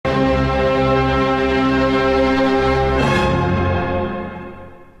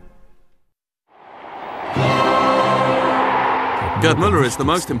Gerd Muller is the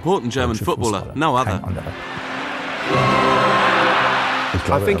most important German footballer, no other.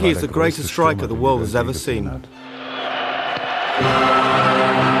 I think he is the greatest striker the world has ever seen.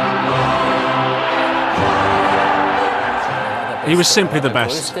 He was simply the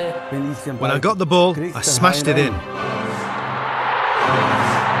best. When I got the ball, I smashed it in.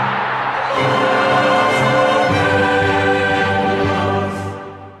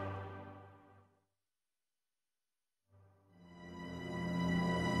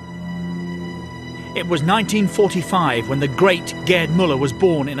 It was 1945 when the great Gerd Muller was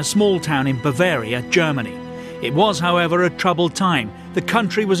born in a small town in Bavaria, Germany. It was, however, a troubled time. The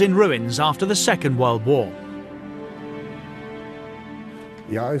country was in ruins after the Second World War.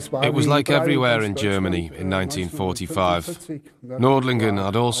 It was like everywhere in Germany in 1945. Nordlingen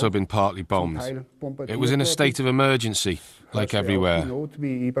had also been partly bombed. It was in a state of emergency, like everywhere.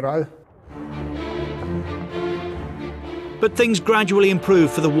 But things gradually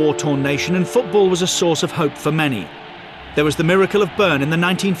improved for the war-torn nation, and football was a source of hope for many. There was the miracle of Bern in the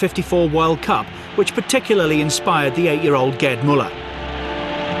 1954 World Cup, which particularly inspired the 8-year-old Gerd Muller.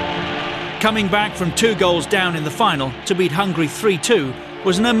 Coming back from 2 goals down in the final to beat Hungary 3-2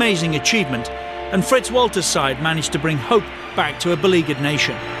 was an amazing achievement, and Fritz Walter's side managed to bring hope back to a beleaguered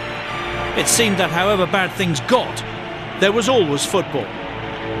nation. It seemed that however bad things got, there was always football.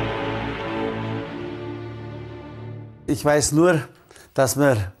 Ich weiß nur, dass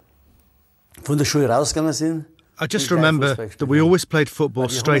wir von der Schule rausgegangen sind. I just remember that we always played football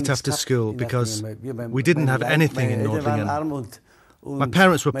straight after school because we didn't have anything in Nordlingen. My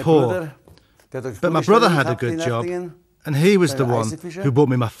parents were poor, but my brother had a good job, and he was the one who bought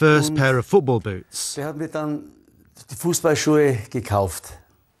me my first pair of football boots. Der hat mir dann die Fußballschuhe gekauft.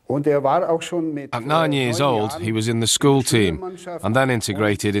 At 9 years old, he was in the school team and then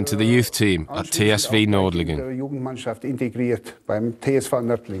integrated into the youth team at TSV Nordlingen.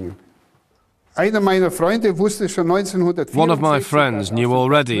 One of my friends knew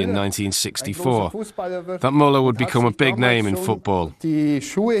already in 1964 that Muller would become a big name in football. He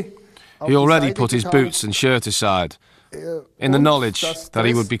already put his boots and shirt aside, in the knowledge that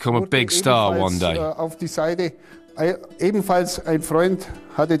he would become a big star one day. Ebenfalls ein Freund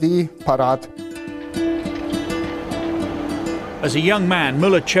hatte die parat. As a young man,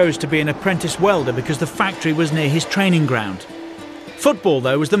 Muller chose to be an apprentice welder because the factory was near his training ground. Football,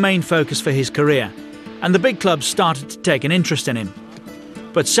 though, was the main focus for his career, and the big clubs started to take an interest in him.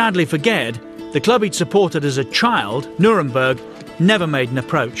 But sadly for Gerd, the club he'd supported as a child, Nuremberg, never made an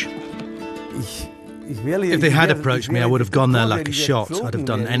approach. If they had approached me, I would have gone there like a shot. I'd have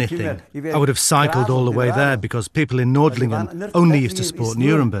done anything. I would have cycled all the way there because people in Nordlingen only used to support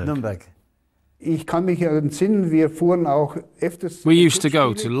Nuremberg. We used to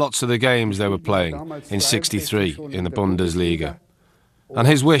go to lots of the games they were playing in '63 in the Bundesliga. And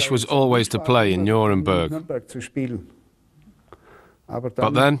his wish was always to play in Nuremberg.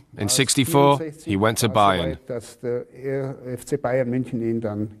 But then, in '64, he went to Bayern.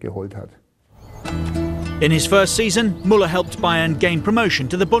 In his first season, Muller helped Bayern gain promotion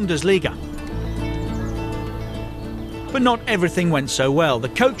to the Bundesliga. But not everything went so well. The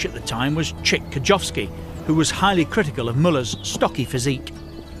coach at the time was Chick Kajowski, who was highly critical of Muller's stocky physique.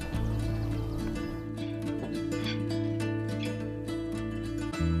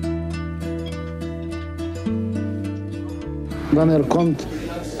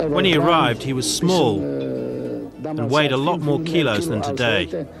 When he arrived, he was small and weighed a lot more kilos than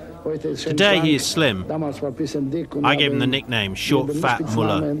today. Today he is slim. I gave him the nickname Short Fat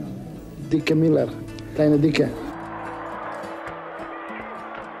Muller.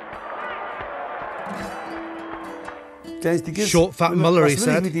 Short Fat Muller, he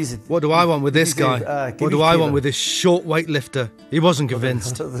said. What do I want with this guy? What do I want with this short weightlifter? He wasn't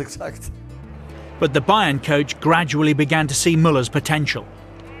convinced. But the Bayern coach gradually began to see Muller's potential.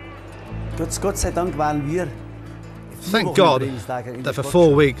 Thank God that for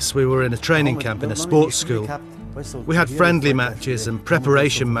 4 weeks we were in a training camp in a sports school. We had friendly matches and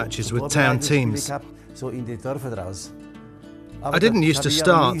preparation matches with town teams. I didn't used to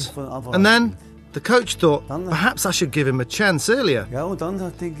start, and then the coach thought perhaps I should give him a chance earlier.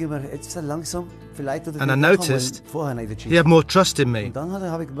 And I noticed he had more trust in me.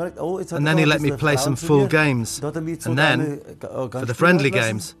 And then he let me play some full games. And then, for the friendly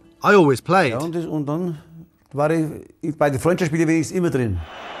games, I always played.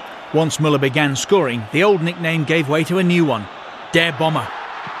 Once Muller began scoring, the old nickname gave way to a new one, Der Bomber.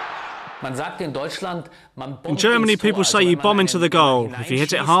 In Germany, people say you bomb into the goal. If you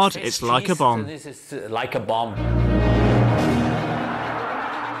hit it hard, it's like a bomb.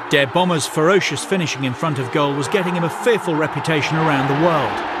 Der Bommer's ferocious finishing in front of goal was getting him a fearful reputation around the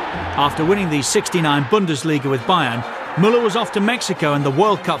world. After winning the '69 Bundesliga with Bayern, Muller was off to Mexico and the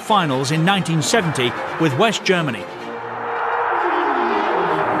World Cup finals in 1970 with West Germany.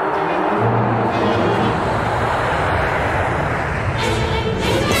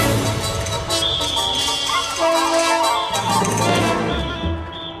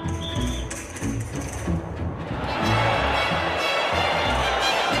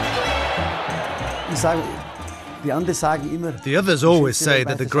 The others always say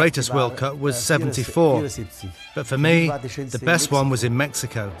that the greatest World Cup was '74, but for me, the best one was in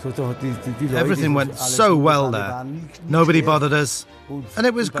Mexico. Everything went so well there. Nobody bothered us, and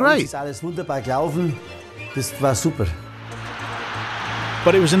it was great.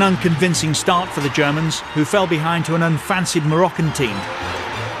 But it was an unconvincing start for the Germans, who fell behind to an unfancied Moroccan team.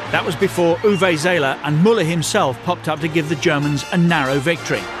 That was before Uwe Seeler and Muller himself popped up to give the Germans a narrow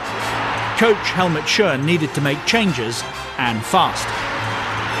victory. Coach Helmut Schön needed to make changes, and fast.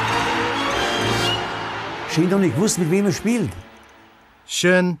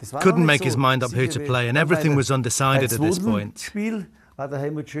 Schön couldn't make his mind up who to play, and everything was undecided at this point.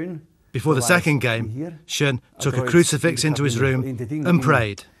 Before the second game, Schön took a crucifix into his room and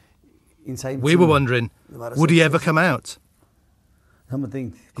prayed. We were wondering, would he ever come out?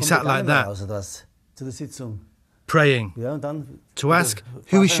 He sat like that, praying, to ask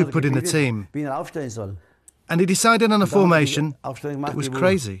who he should put in the team. And he decided on a formation that was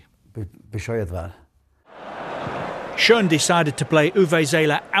crazy. Schön decided to play Uwe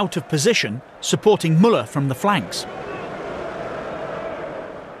Seeler out of position, supporting Muller from the flanks.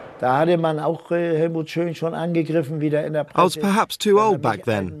 I was perhaps too old back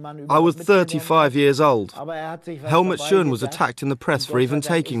then. I was 35 years old. Helmut Schön was attacked in the press for even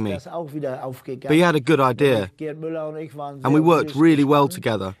taking me. But he had a good idea, and we worked really well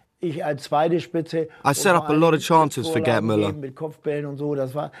together. I set up a lot of chances for Gerd Muller.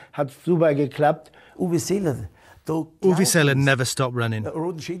 Uwe Seeler never stopped running.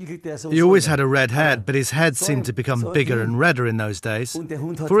 He always had a red head, but his head seemed to become bigger and redder in those days.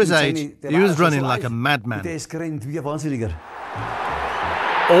 For his age, he was running like a madman.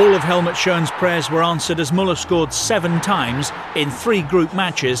 All of Helmut Schön's prayers were answered as Muller scored 7 times in 3 group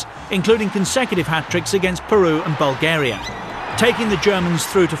matches, including consecutive hat-tricks against Peru and Bulgaria, taking the Germans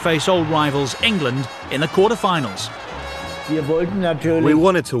through to face old rivals England in the quarter-finals. We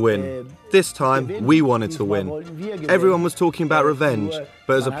wanted to win. This time, we wanted to win. Everyone was talking about revenge,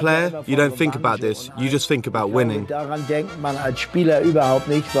 but as a player, you don't think about this, you just think about winning.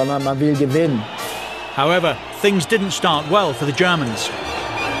 However, things didn't start well for the Germans.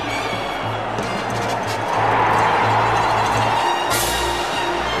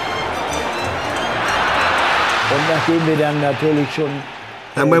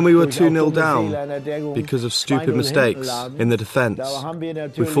 And when we were 2-0 down, because of stupid mistakes in the defence,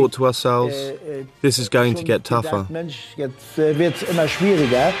 we thought to ourselves, this is going to get tougher. But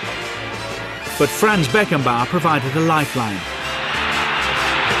Franz Beckenbauer provided a lifeline.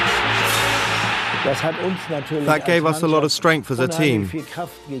 That gave us a lot of strength as a team,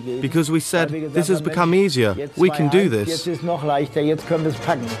 because we said, this has become easier, we can do this.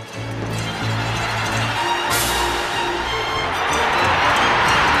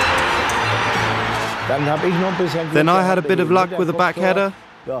 Then I had a bit of luck with a back header,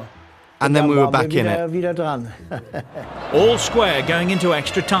 and then we were back in it. All square going into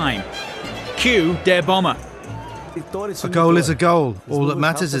extra time. Cue Der Bommer. A goal is a goal. All that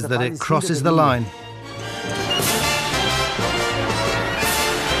matters is that it crosses the line.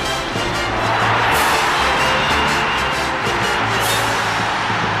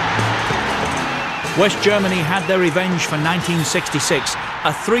 West Germany had their revenge for 1966,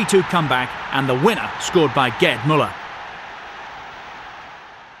 a 3-2 comeback, and the winner scored by Gerd Muller.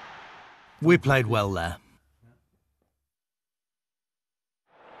 We played well there.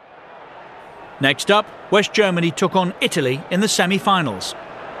 Next up, West Germany took on Italy in the semi-finals.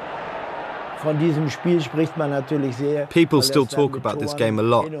 People still talk about this game a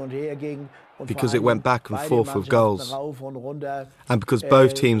lot, because it went back and forth with goals, and because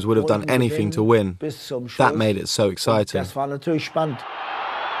both teams would have done anything to win. That made it so exciting.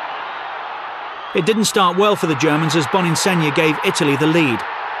 It didn't start well for the Germans as Boninsegna gave Italy the lead.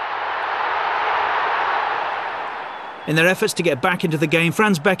 In their efforts to get back into the game,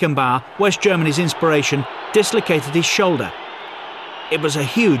 Franz Beckenbauer, West Germany's inspiration, dislocated his shoulder. It was a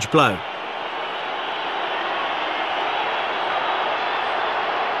huge blow.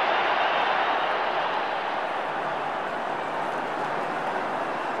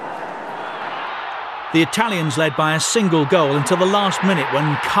 The Italians led by a single goal until the last minute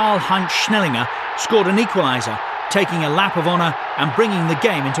when Karl-Heinz Schnellinger scored an equaliser, taking a lap of honour and bringing the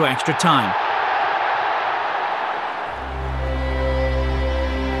game into extra time.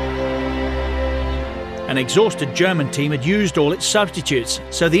 An exhausted German team had used all its substitutes,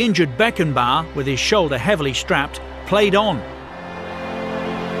 so the injured Beckenbauer, with his shoulder heavily strapped, played on.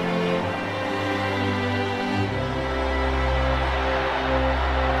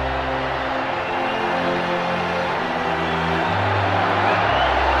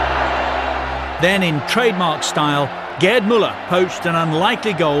 Then, in trademark style, Gerd Muller poached an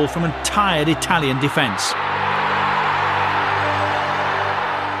unlikely goal from a tired Italian defence.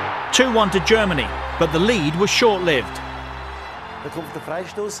 2-1 to Germany, but the lead was short-lived.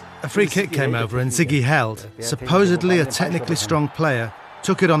 A free kick came over and Ziggy held. Supposedly a technically strong player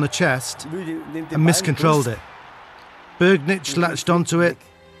took it on the chest and miscontrolled it. Bergnich latched onto it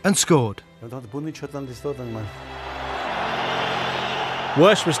and scored.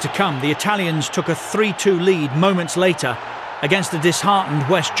 Worse was to come. The Italians took a 3-2 lead moments later against the disheartened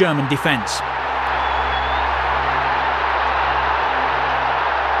West German defence.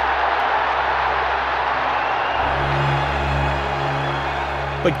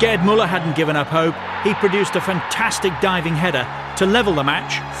 But Gerd Muller hadn't given up hope. He produced a fantastic diving header to level the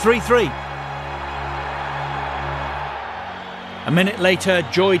match 3-3. A minute later,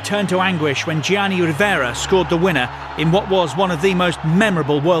 joy turned to anguish when Gianni Rivera scored the winner in what was one of the most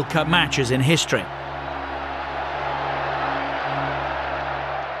memorable World Cup matches in history.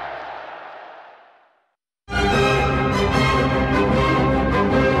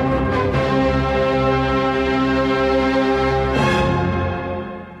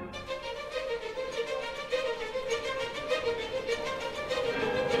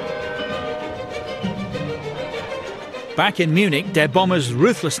 Back in Munich, Der Bomber's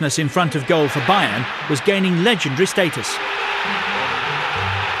ruthlessness in front of goal for Bayern was gaining legendary status.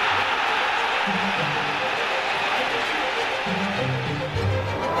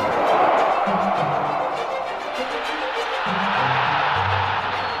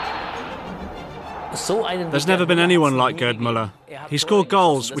 There's never been anyone like Gerd Muller. He scored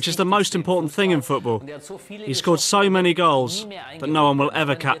goals, which is the most important thing in football. He scored so many goals that no one will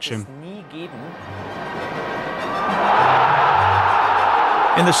ever catch him.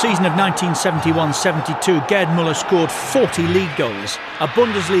 In the season of 1971-72, Gerd Muller scored 40 league goals, a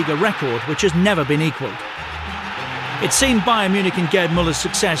Bundesliga record which has never been equalled. It seemed Bayern Munich and Gerd Muller's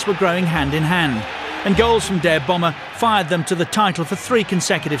success were growing hand in hand, and goals from Der Bomber fired them to the title for 3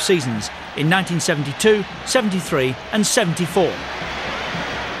 consecutive seasons in 1972, 73 and 74.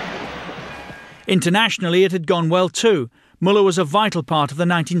 Internationally, it had gone well too. Muller was a vital part of the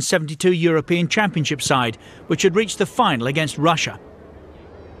 1972 European Championship side, which had reached the final against Russia.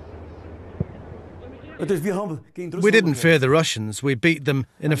 We didn't fear the Russians. We beat them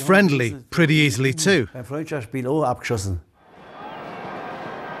in a friendly pretty easily too.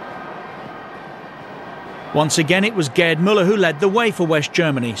 Once again, it was Gerd Muller who led the way for West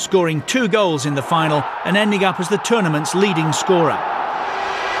Germany, scoring 2 goals in the final and ending up as the tournament's leading scorer.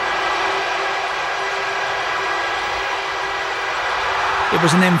 It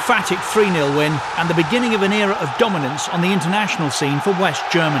was an emphatic 3-0 win and the beginning of an era of dominance on the international scene for West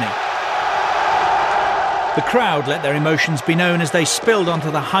Germany. The crowd let their emotions be known as they spilled onto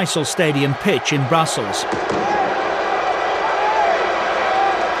the Heysel Stadium pitch in Brussels.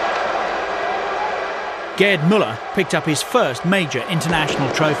 Gerd Muller picked up his first major international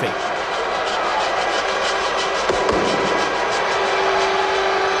trophy.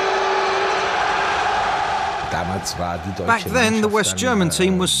 Back then, the West German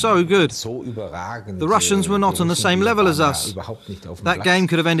team was so good. The Russians were not on the same level as us. That game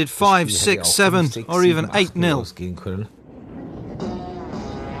could have ended 5, 6, 7 or even 8-0.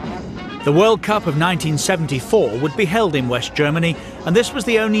 The World Cup of 1974 would be held in West Germany, and this was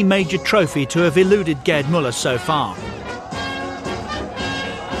the only major trophy to have eluded Gerd Muller so far.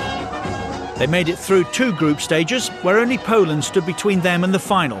 They made it through 2 group stages, where only Poland stood between them and the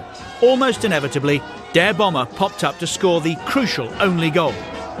final. Almost inevitably, Der Bomber popped up to score the crucial only goal.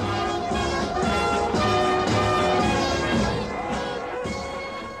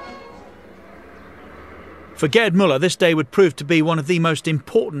 For Gerd Muller, this day would prove to be one of the most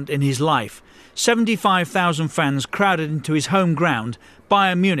important in his life. 75,000 fans crowded into his home ground,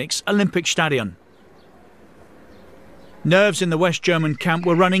 Bayern Munich's Olympic Stadion. Nerves in the West German camp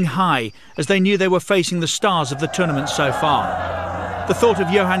were running high as they knew they were facing the stars of the tournament so far. The thought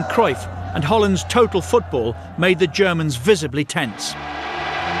of Johan Cruyff and Holland's total football made the Germans visibly tense.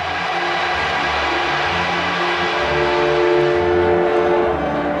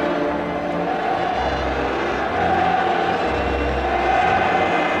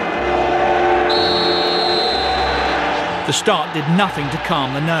 The start did nothing to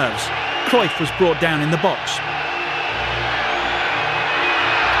calm the nerves. Cruyff was brought down in the box.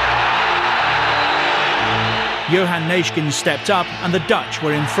 Johan Neeskens stepped up and the Dutch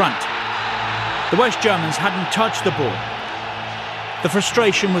were in front. The West Germans hadn't touched the ball. The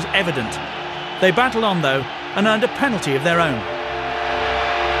frustration was evident. They battled on though and earned a penalty of their own.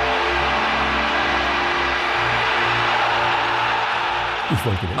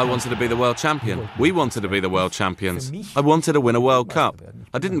 I wanted to be the world champion. We wanted to be the world champions. I wanted to win a World Cup.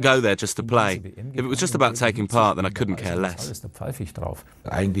 I didn't go there just to play. If it was just about taking part, then I couldn't care less.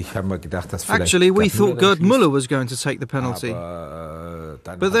 Actually, we thought Gerd Muller was going to take the penalty.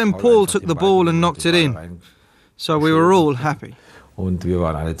 But then Paul took the ball and knocked it in. So we were all happy.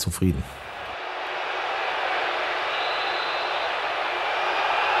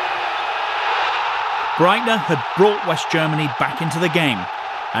 Breitner had brought West Germany back into the game,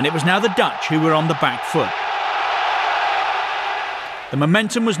 and it was now the Dutch who were on the back foot. The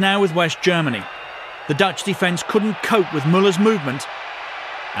momentum was now with West Germany. The Dutch defence couldn't cope with Muller's movement,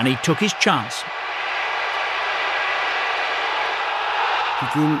 and he took his chance.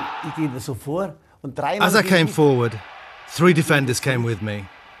 As I came forward, 3 defenders came with me.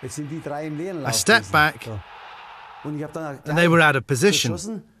 I stepped back, and they were out of position.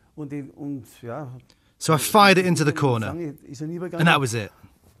 So I fired it into the corner, and that was it.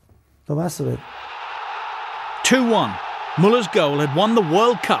 2-1. Muller's goal had won the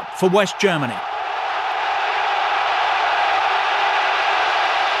World Cup for West Germany.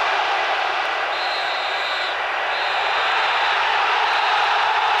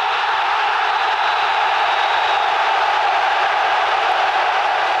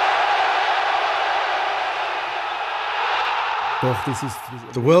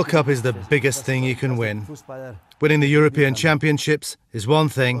 The World Cup is the biggest thing you can win. Winning the European Championships is one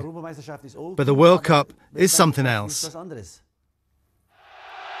thing, but the World Cup is something else.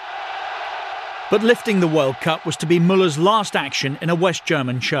 But lifting the World Cup was to be Muller's last action in a West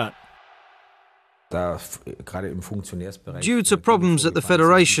German shirt. Due to problems at the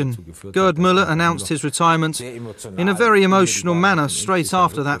Federation, Gerd Muller announced his retirement in a very emotional manner straight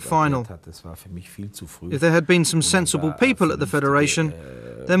after that final. If there had been some sensible people at the Federation,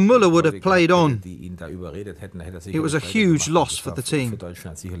 then Muller would have played on. It was a huge loss for the team.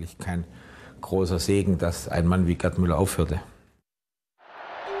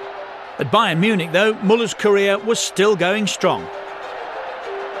 At Bayern Munich, though, Muller's career was still going strong.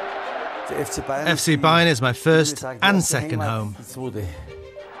 FC Bayern is my first and second home.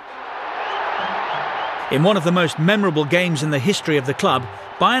 In one of the most memorable games in the history of the club,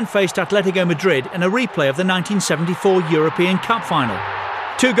 Bayern faced Atletico Madrid in a replay of the 1974 European Cup final.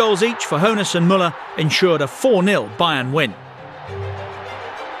 2 goals each for Hoeneß and Muller ensured a 4-0 Bayern win.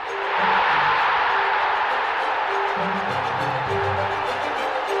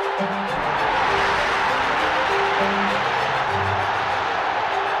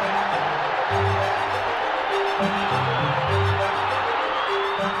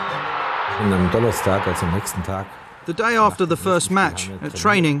 The day after the first match, at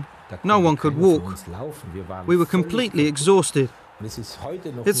training, no one could walk. We were completely exhausted.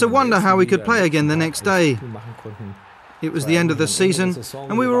 It's a wonder how we could play again the next day. It was the end of the season,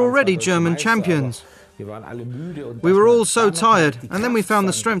 and we were already German champions. We were all so tired, and then we found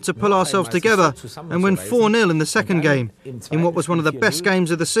the strength to pull ourselves together and win 4-0 in the second game, in what was one of the best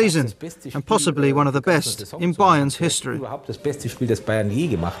games of the season, and possibly one of the best in Bayern's history.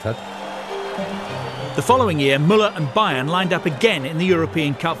 The following year, Muller and Bayern lined up again in the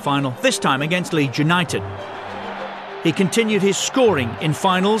European Cup final, this time against Leeds United. He continued his scoring in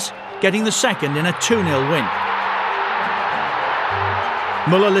finals, getting the second in a 2-0 win.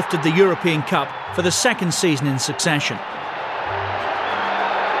 Muller lifted the European Cup for the second season in succession.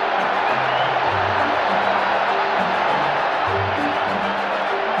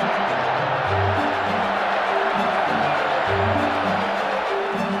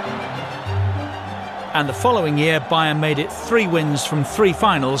 And the following year, Bayern made it 3 wins from 3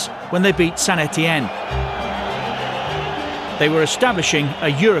 finals when they beat Saint Etienne. They were establishing a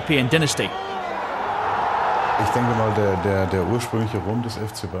European dynasty.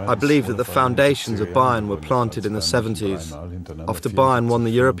 I believe that the foundations of Bayern were planted in the 70s, after Bayern won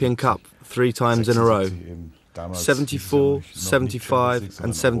the European Cup 3 times in a row. 74, 75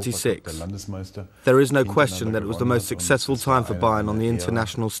 and 76. There is no question that it was the most successful time for Bayern on the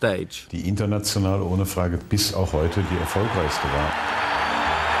international stage.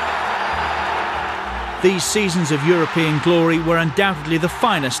 These seasons of European glory were undoubtedly the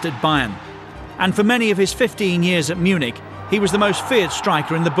finest at Bayern. And for many of his 15 years at Munich, he was the most feared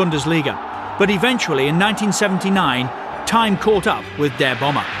striker in the Bundesliga. But eventually, in 1979, time caught up with Der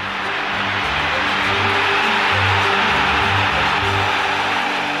Bomber.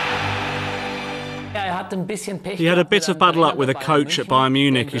 He had a bit of bad luck with a coach at Bayern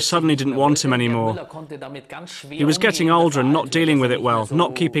Munich who suddenly didn't want him anymore. He was getting older and not dealing with it well,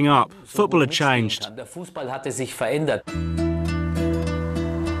 not keeping up. Football had changed.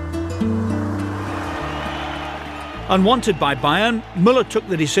 Unwanted by Bayern, Muller took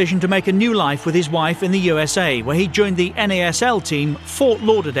the decision to make a new life with his wife in the USA, where he joined the NASL team Fort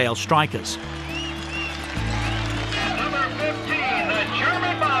Lauderdale Strikers.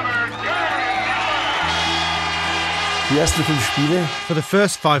 For the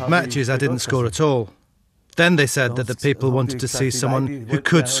first 5 matches, I didn't score at all. Then they said that the people wanted to see someone who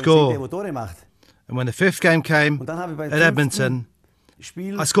could score. And when the 5th game came, at Edmonton,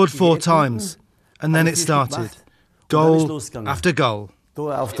 I scored 4 times. And then it started. Goal after goal. Side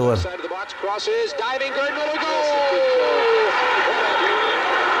of the box, crosses, diving, Gerd Muller, goal!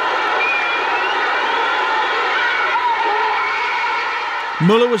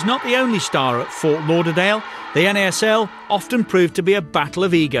 Muller was not the only star at Fort Lauderdale. The NASL often proved to be a battle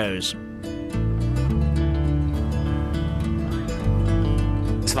of egos.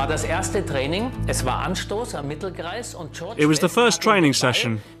 It was the first training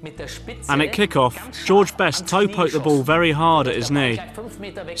session, and at kick-off, George Best toe-poked the ball very hard at his knee,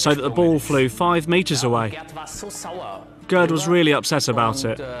 so that the ball flew 5 metres away. Gerd was really upset about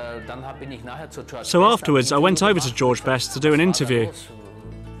it. So afterwards, I went over to George Best to do an interview.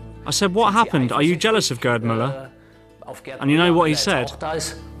 I said, "What happened? Are you jealous of Gerd Muller?" And you know what he said?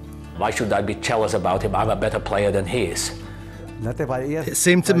 "Why should I be jealous about him? I'm a better player than he is." It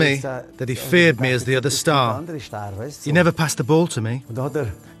seemed to me that he feared me as the other star. He never passed the ball to me.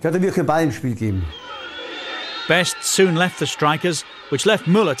 Best soon left the Strikers, which left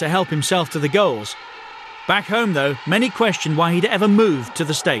Muller to help himself to the goals. Back home, though, many questioned why he'd ever moved to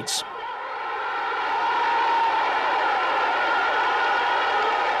the States.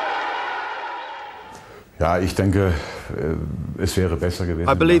 I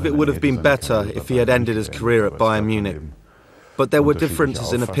believe it would have been better if he had ended his career at Bayern Munich. But there were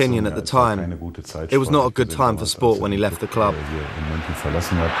differences in opinion at the time. It was not a good time for sport when he left the club.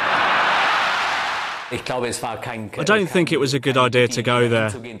 I don't think it was a good idea to go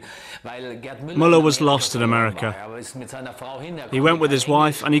there. Muller was lost in America. He went with his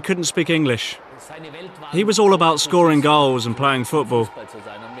wife and he couldn't speak English. He was all about scoring goals and playing football.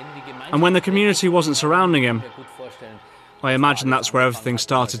 And when the community wasn't surrounding him, I imagine that's where everything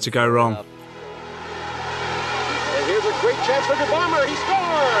started to go wrong. And here's a great chance for the Bomber. He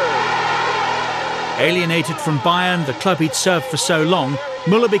scores! Alienated from Bayern, the club he'd served for so long,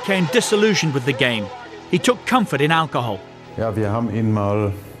 Muller became disillusioned with the game. He took comfort in alcohol.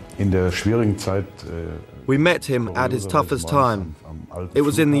 We met him at his toughest time. It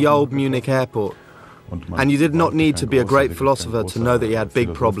was in the old Munich airport. And you did not need to be a great philosopher to know that he had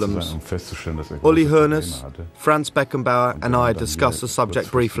big problems. Uli Hoeneß, Franz Beckenbauer and I discussed the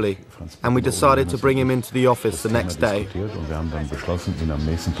subject briefly, and we decided to bring him into the office the next day.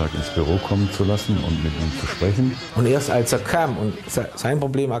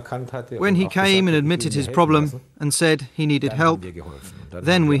 When he came and admitted his problem and said he needed help,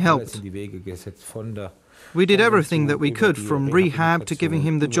 then we helped. We did everything that we could, from rehab to giving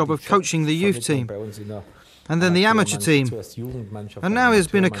him the job of coaching the youth team, and then the amateur team. And now he's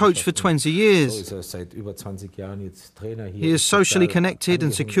been a coach for 20 years. He is socially connected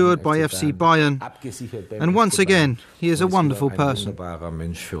and secured by FC Bayern. And once again, he is a wonderful person.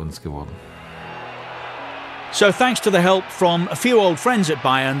 So thanks to the help from a few old friends at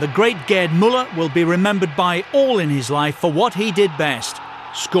Bayern, the great Gerd Muller will be remembered by all in his life for what he did best: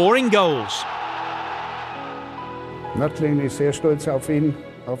 scoring goals.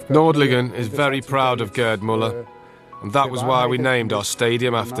 Nordlingen is very proud of Gerd Muller, and that was why we named our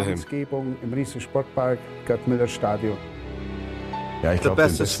stadium after him. The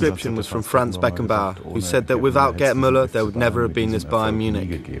best description was from Franz Beckenbauer, who said that without Gerd Muller there would never have been this Bayern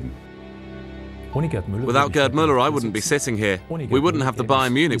Munich. Without Gerd Muller, I wouldn't be sitting here. We wouldn't have the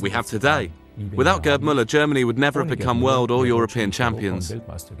Bayern Munich we have today. Without Gerd Muller, Germany would never have become world or European champions.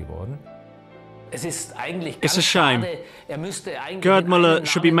 It's a shame. Gerd Muller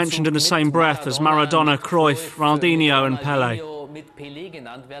should be mentioned in the same breath as Maradona, Cruyff, Ronaldinho and Pelé.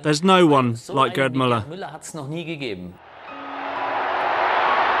 There's no one like Gerd Muller.